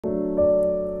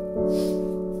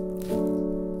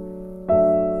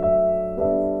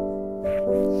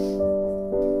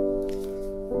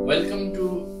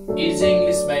Easy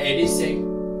English by Eddie Singh,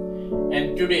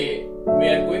 and today we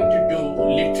are going to do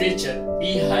literature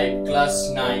Beehive class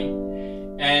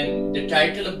 9, and the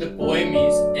title of the poem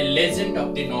is A Legend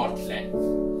of the Northland.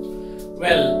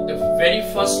 Well, the very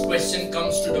first question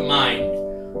comes to the mind: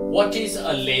 what is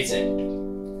a legend?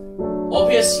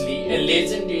 Obviously, a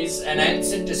legend is an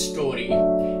ancient story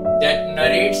that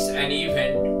narrates an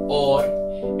event or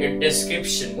a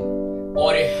description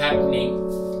or a happening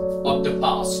of the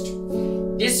past.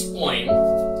 This poem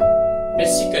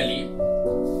basically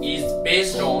is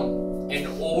based on an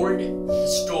old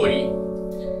story,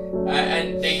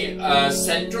 and the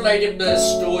central idea of the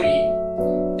story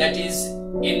that is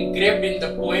engraved in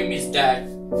the poem is that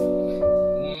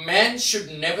man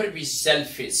should never be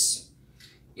selfish.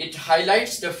 It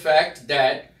highlights the fact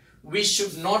that we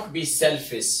should not be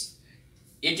selfish.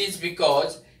 It is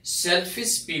because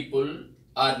selfish people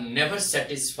are never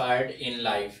satisfied in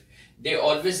life. They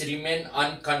always remain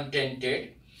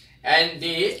uncontented, and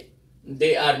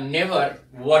they are never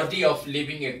worthy of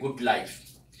living a good life.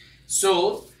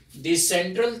 So the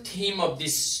central theme of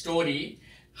this story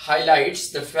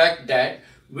highlights the fact that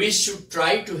we should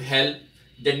try to help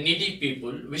the needy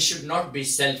people. We should not be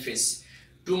selfish.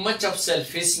 Too much of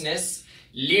selfishness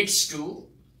leads to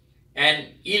an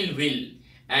ill will,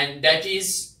 and that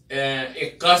is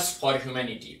a curse for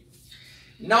humanity.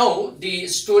 Now the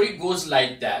story goes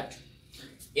like that.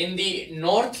 In the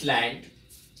Northland,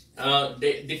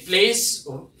 the place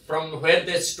from where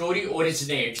the story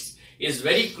originates is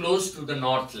very close to the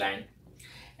Northland,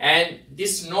 and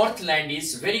this Northland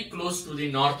is very close to the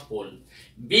North Pole.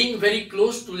 Being very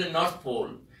close to the North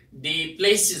Pole, the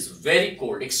place is very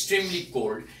cold, extremely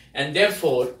cold, and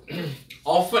therefore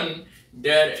often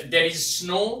there is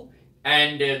snow,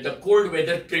 and the cold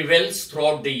weather prevails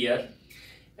throughout the year.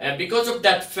 Because of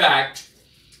that fact,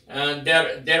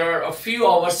 there are a few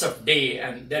hours of day,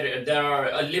 and there are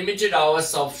a limited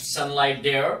hours of sunlight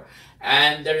there,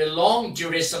 and there is a long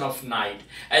duration of night.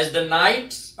 As the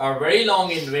nights are very long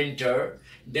in winter,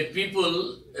 the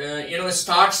people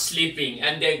start sleeping,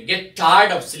 and they get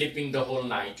tired of sleeping the whole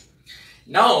night.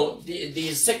 Now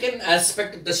the second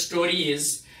aspect of the story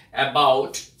is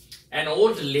about an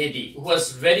old lady who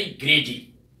was very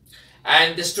greedy,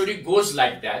 and the story goes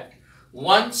like that.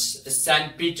 Once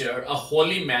Saint Peter, a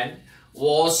holy man,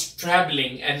 was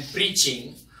traveling and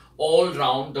preaching all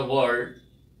around the world,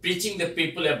 preaching the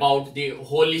people about the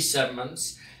holy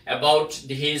sermons, about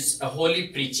his holy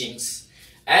preachings.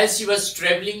 As he was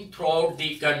traveling throughout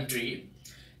the country,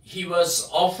 he was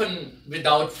often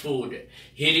without food.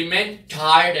 He remained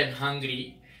tired and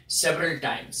hungry several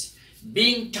times.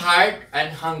 Being tired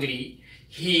and hungry,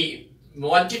 he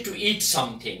wanted to eat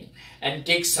something and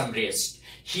take some rest.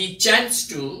 He chanced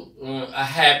to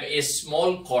have a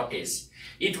small cottage.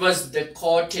 It was the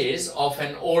cottage of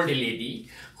an old lady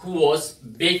who was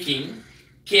baking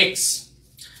cakes.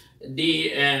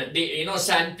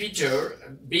 Saint Peter,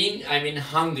 being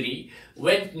hungry,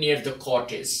 went near the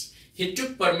cottage. He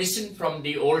took permission from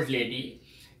the old lady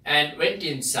and went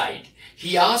inside.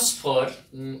 He asked for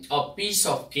a piece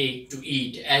of cake to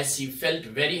eat, as he felt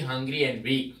very hungry and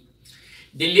weak.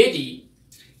 The lady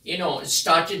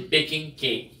started baking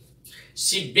cake.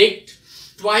 She baked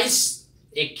twice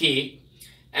a cake,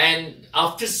 and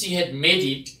after she had made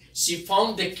it, she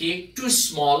found the cake too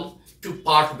small to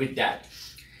part with that.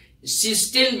 She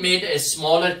still made a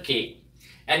smaller cake,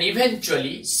 and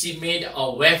eventually she made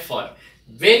a wafer,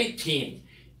 very thin.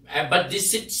 But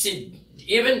she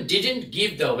even didn't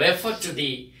give the wafer to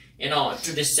the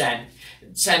Saint.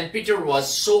 Saint Peter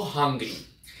was so hungry.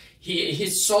 He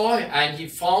saw and he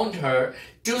found her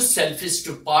too selfish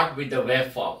to part with the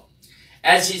wafer.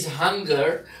 As his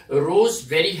hunger rose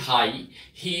very high,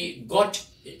 he got,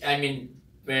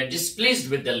 displeased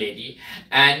with the lady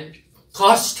and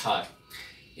cursed her.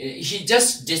 He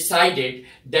just decided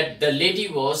that the lady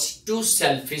was too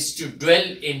selfish to dwell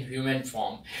in human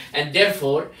form, and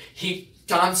therefore he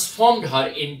transformed her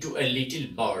into a little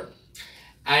bird.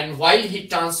 And while he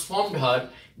transformed her,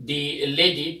 the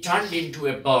lady turned into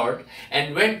a bird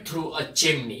and went through a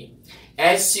chimney.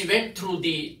 As she went through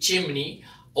the chimney,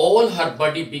 all her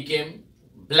body became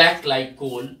black like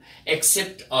coal,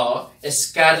 except a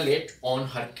scarlet on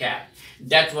her cap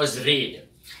that was red.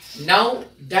 Now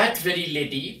that very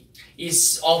lady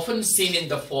is often seen in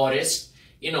the forest,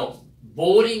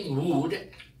 boring wood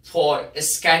for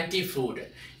scanty food.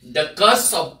 The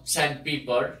curse of Saint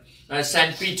Peter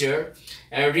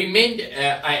remained,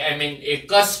 a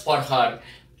curse for her,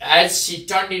 as she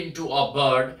turned into a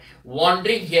bird,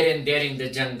 wandering here and there in the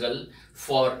jungle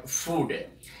for food.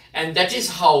 And that is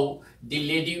how the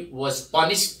lady was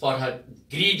punished for her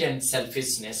greed and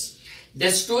selfishness.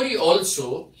 The story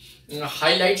also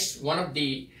highlights one of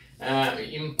the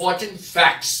important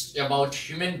facts about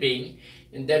human being,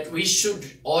 that we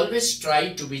should always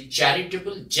try to be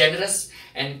charitable, generous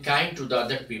and kind to the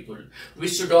other people. We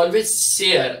should always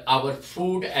share our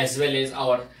food as well as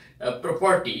our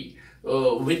property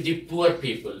with the poor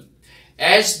people.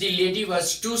 As the lady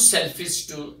was too selfish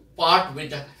to part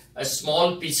with a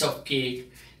small piece of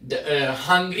cake, the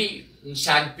hungry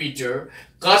Saint Peter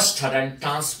cursed her and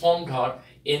transformed her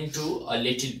into a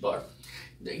little bird.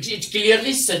 It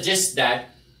clearly suggests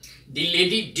that the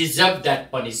lady deserved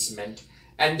that punishment,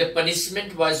 and the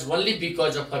punishment was only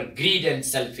because of her greed and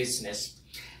selfishness,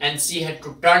 and she had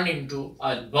to turn into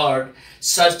a bird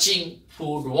searching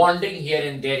food, wandering here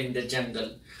and there in the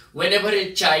jungle. Whenever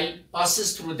a child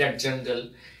passes through that jungle,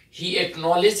 he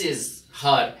acknowledges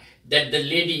her that the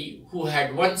lady who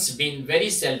had once been very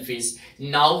selfish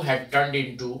now had turned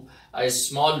into a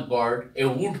small bird, a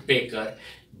woodpecker,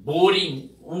 boring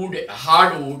wood,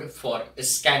 hard wood for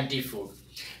scanty food.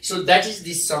 So that is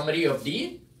the summary of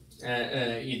the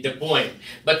poem.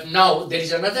 But now there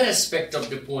is another aspect of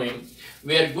the poem.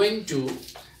 We are going to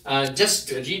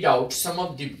just read out some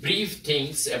of the brief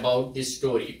things about this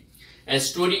story, a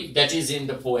story that is in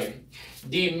the poem.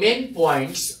 The main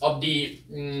points of the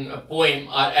poem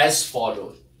are as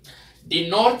follows. The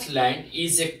Northland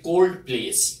is a cold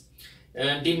place.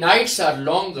 The nights are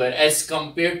longer as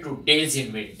compared to days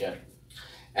in winter.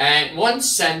 And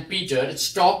once St. Peter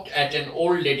stopped at an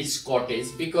old lady's cottage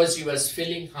because he was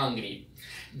feeling hungry.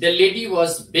 The lady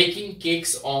was baking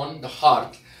cakes on the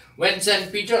hearth. When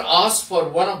St. Peter asked for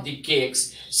one of the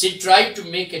cakes, she tried to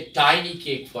make a tiny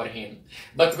cake for him.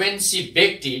 But when she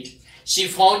baked it, she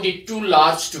found it too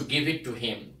large to give it to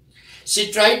him.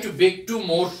 She tried to bake 2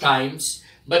 more times,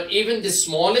 but even the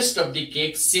smallest of the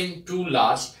cakes seemed too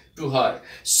large to her.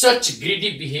 Such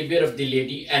greedy behavior of the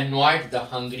lady annoyed the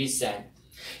hungry Saint.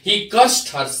 He cursed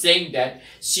her, saying that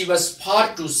she was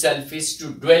far too selfish to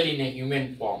dwell in a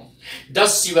human form.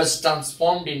 Thus she was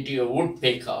transformed into a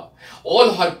woodpecker.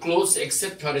 All her clothes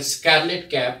except her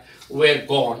scarlet cap were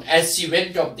gone as she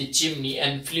went up the chimney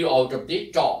and flew out of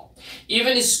the top.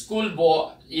 Even a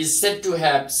schoolboy is said to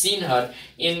have seen her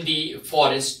in the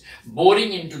forest,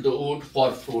 boring into the wood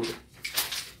for food.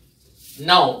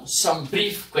 Now, some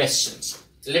brief questions.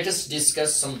 Let us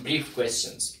discuss some brief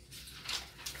questions.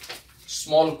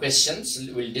 Small questions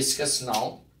we'll discuss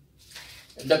now.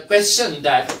 The question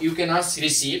that you can ask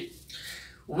Rishi: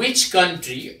 which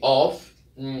country of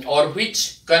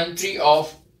which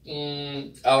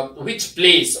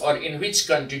place or in which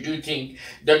country do you think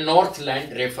the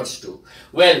Northland refers to?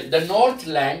 Well, the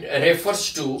Northland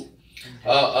refers to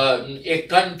a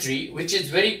country which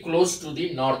is very close to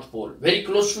the North Pole. Very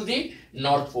close to the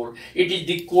North Pole. It is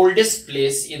the coldest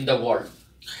place in the world.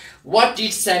 What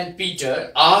did St.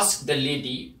 Peter ask the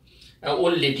lady,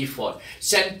 old lady for?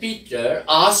 St. Peter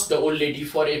asked the old lady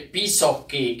for a piece of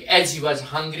cake as he was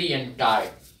hungry and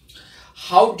tired.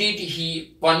 How did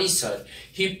he punish her?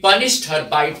 He punished her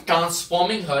by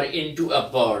transforming her into a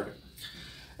bird.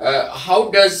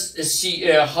 How does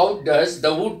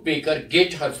the woodpecker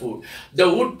get her food? The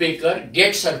woodpecker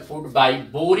gets her food by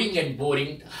boring and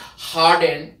boring hard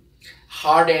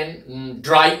and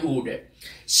dry wood.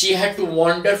 She had to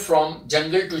wander from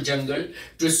jungle to jungle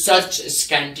to search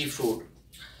scanty food.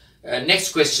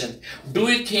 Next question.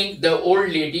 Do you think the old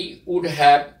lady would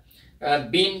have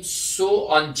been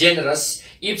so ungenerous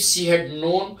if she had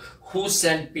known who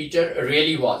St. Peter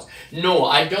really was? No,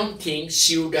 I don't think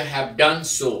she would have done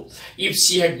so if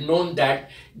she had known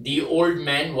that the old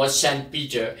man was St.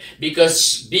 Peter,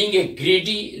 because being a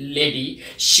greedy lady,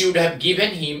 she would have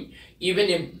given him even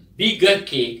a bigger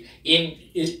cake in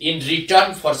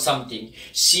return for something.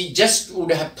 She just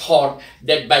would have thought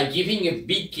that by giving a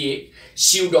big cake,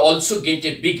 she would also get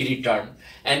a big return.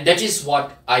 And that is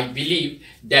what I believe,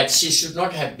 that she should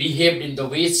not have behaved in the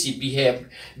way she behaved,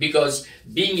 because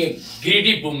being a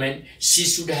greedy woman, she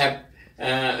should have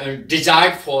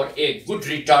desired for a good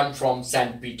return from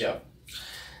St. Peter.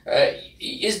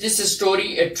 Is this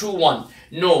story a true one?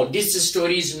 No, this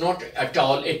story is not at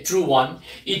all a true one.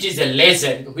 It is a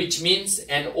legend, which means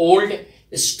an old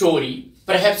story.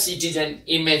 Perhaps it is an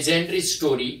imaginary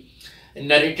story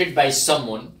narrated by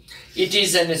someone. It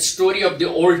is a story of the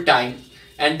old time,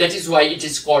 and that is why it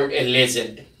is called a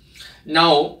legend.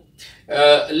 Now,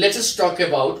 let us talk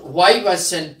about why was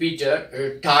St.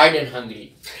 Peter tired and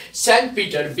hungry. St.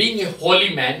 Peter, being a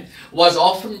holy man, was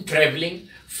often traveling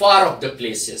far off the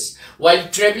places. While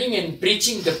traveling and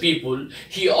preaching the people,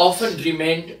 he often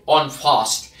remained on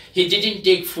fast. He didn't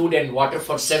take food and water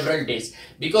for several days.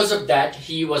 Because of that,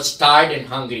 he was tired and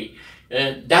hungry.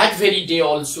 That very day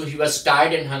also he was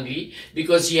tired and hungry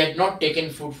because he had not taken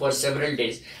food for several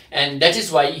days, and that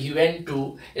is why he went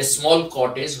to a small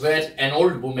cottage where an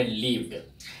old woman lived,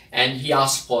 and he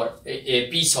asked for a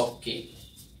piece of cake.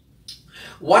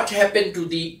 What happened to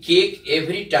the cake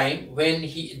every time when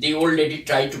the old lady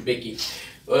tried to bake it?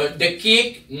 The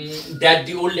cake that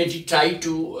the old lady tried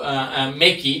to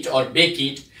make it or bake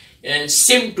it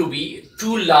seemed to be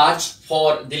too large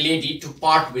for the lady to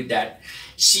part with that.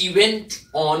 She went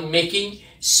on making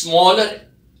smaller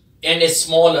and a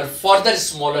smaller, further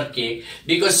smaller cake,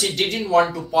 because she didn't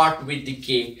want to part with the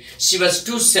cake. She was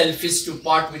too selfish to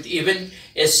part with even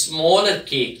a smaller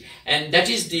cake, and that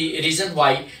is the reason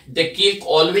why the cake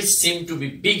always seemed to be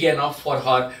big enough for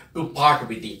her to part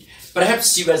with it.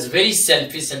 Perhaps she was very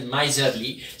selfish and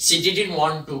miserly. She didn't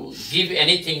want to give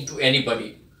anything to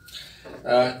anybody.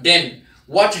 Then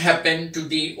what happened to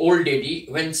the old lady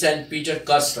when St. Peter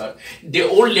cursed her? The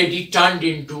old lady turned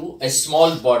into a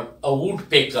small bird, a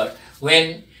woodpecker,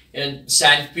 when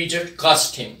St. Peter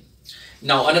cursed him.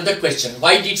 Now another question: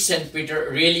 why did St. Peter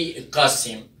really curse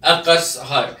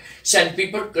her? St.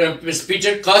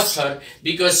 Peter cursed her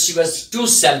because she was too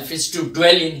selfish to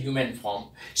dwell in human form.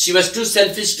 She was too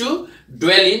selfish to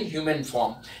dwell in human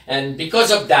form, and because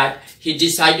of that he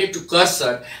decided to curse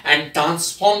her and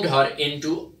transformed her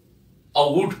into a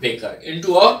woodpecker,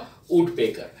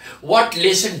 What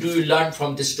lesson do you learn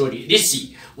from this story?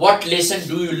 Rishi, what lesson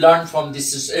do you learn from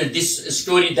this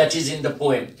story that is in the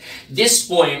poem? This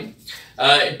poem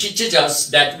teaches us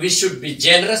that we should be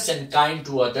generous and kind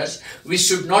to others. We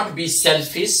should not be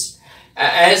selfish,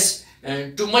 as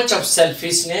too much of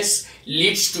selfishness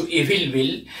leads to evil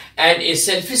will, and a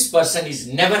selfish person is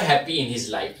never happy in his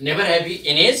life,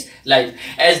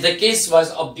 as the case was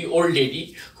of the old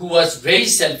lady, who was very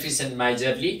selfish and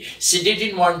miserly. She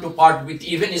didn't want to part with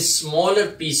even a smaller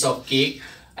piece of cake,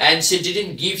 and she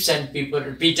didn't give St.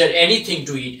 Peter anything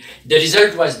to eat. The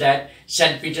result was that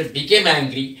St. Peter became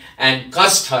angry and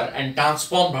cursed her and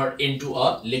transformed her into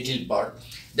a little bird.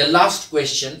 The last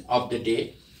question of the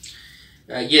day.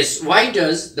 Yes, why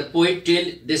does the poet tell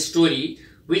the story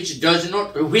which he does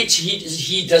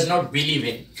not believe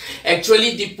in?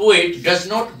 Actually, the poet does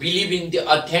not believe in the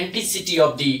authenticity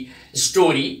of the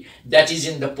story that is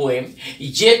in the poem,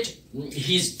 yet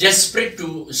he is desperate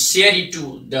to share it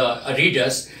to the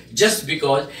readers just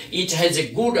because it has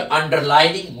a good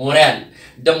underlying moral.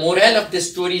 The moral of the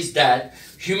story is that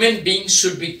human beings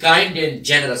should be kind and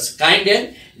generous.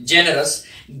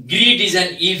 Greed is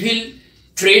an evil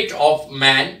trait of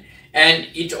man, and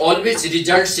it always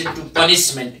results into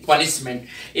punishment.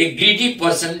 A greedy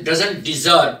person doesn't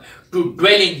deserve to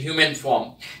dwell in human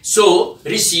form. So,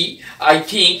 Rishi, I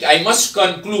think I must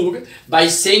conclude by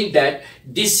saying that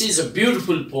this is a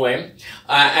beautiful poem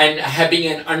and having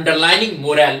an underlining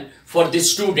moral for the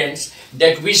students,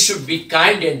 that we should be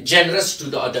kind and generous to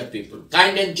the other people.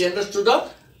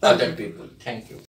 Thank you.